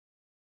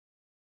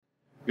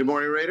Good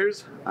morning,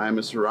 Raiders. I'm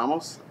Mr.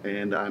 Ramos,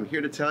 and I'm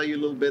here to tell you a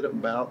little bit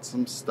about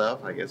some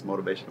stuff, I guess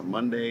Motivational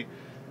Monday.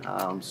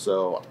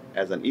 So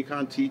as an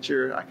econ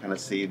teacher, I kind of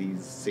see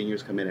these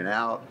seniors come in and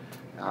out.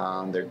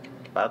 They're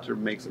about to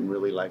make some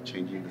really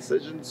life-changing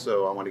decisions,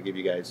 so I want to give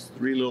you guys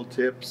 3 little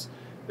tips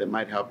that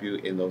might help you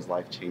in those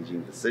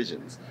life-changing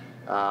decisions.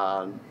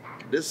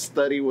 This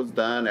study was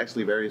done,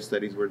 actually various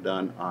studies were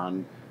done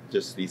on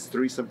just these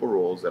 3 simple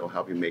rules that'll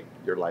help you make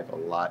your life a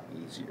lot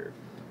easier.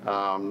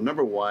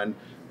 Number 1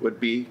 would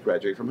be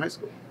graduate from high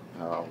school.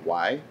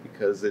 Why?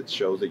 Because it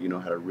shows that you know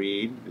how to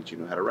read, that you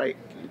know how to write.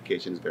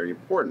 Communication is very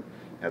important.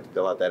 You have to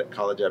fill out that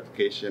college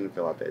application,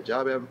 fill out that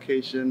job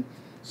application.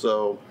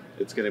 So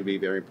it's going to be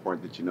very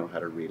important that you know how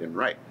to read and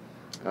write.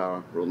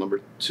 Rule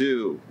number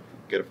 2,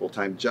 get a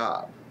full-time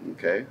job.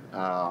 Okay.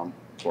 Of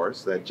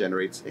course, that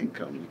generates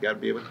income. You got to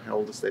be able to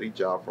hold a steady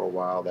job for a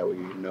while. That way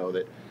you know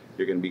that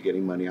you're going to be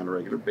getting money on a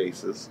regular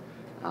basis,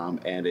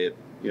 and it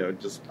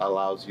just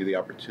allows you the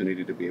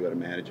opportunity to be able to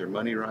manage your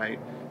money right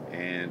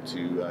and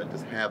to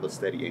just have a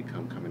steady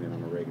income coming in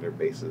on a regular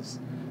basis.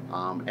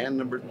 And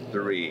number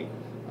 3,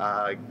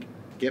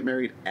 get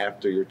married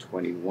after you're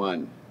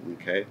 21.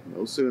 Okay,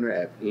 no sooner,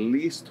 at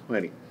least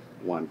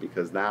 21,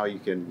 because now you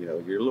can,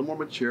 you're a little more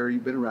mature.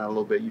 You've been around a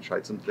little bit. You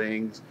tried some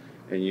things,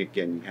 and you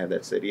have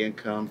that steady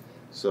income,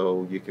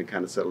 so you can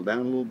kind of settle down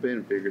a little bit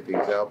and figure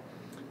things out.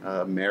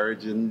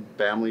 Marriage and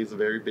family is a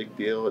very big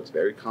deal. It's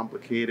very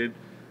complicated.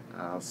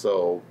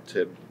 So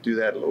to do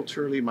that a little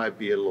too early might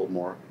be a little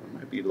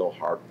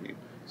hard for you.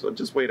 So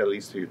just wait at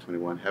least till you're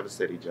 21, have a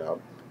steady job,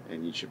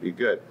 and you should be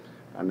good.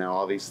 Now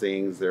all these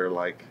things, they're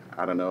like,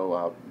 I don't know,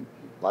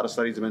 a lot of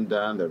studies have been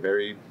done. They're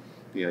very,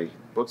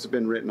 books have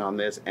been written on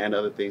this and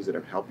other things that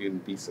have helped you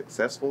be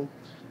successful.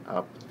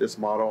 This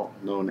model,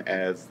 known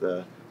as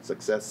the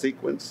success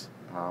sequence,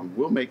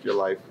 will make your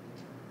life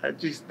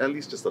at least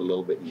just a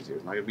little bit easier.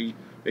 It's not going to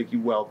make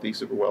you wealthy,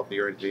 super wealthy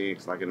or anything.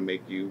 It's not going to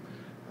make you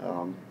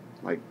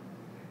like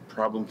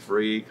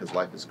problem-free, because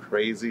life is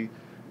crazy,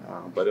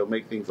 but it'll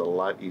make things a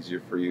lot easier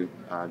for you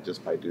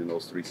just by doing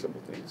those 3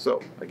 simple things.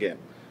 So again,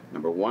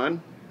 number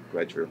 1,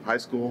 graduate from high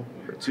school.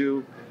 Number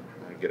 2,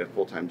 get a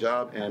full-time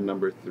job. And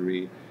number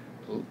 3,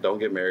 don't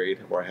get married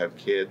or have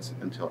kids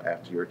until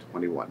after you're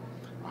 21.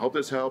 I hope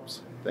this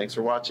helps. Thanks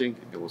for watching,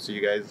 and we'll see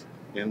you guys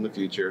in the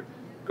future.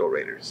 Go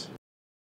Raiders.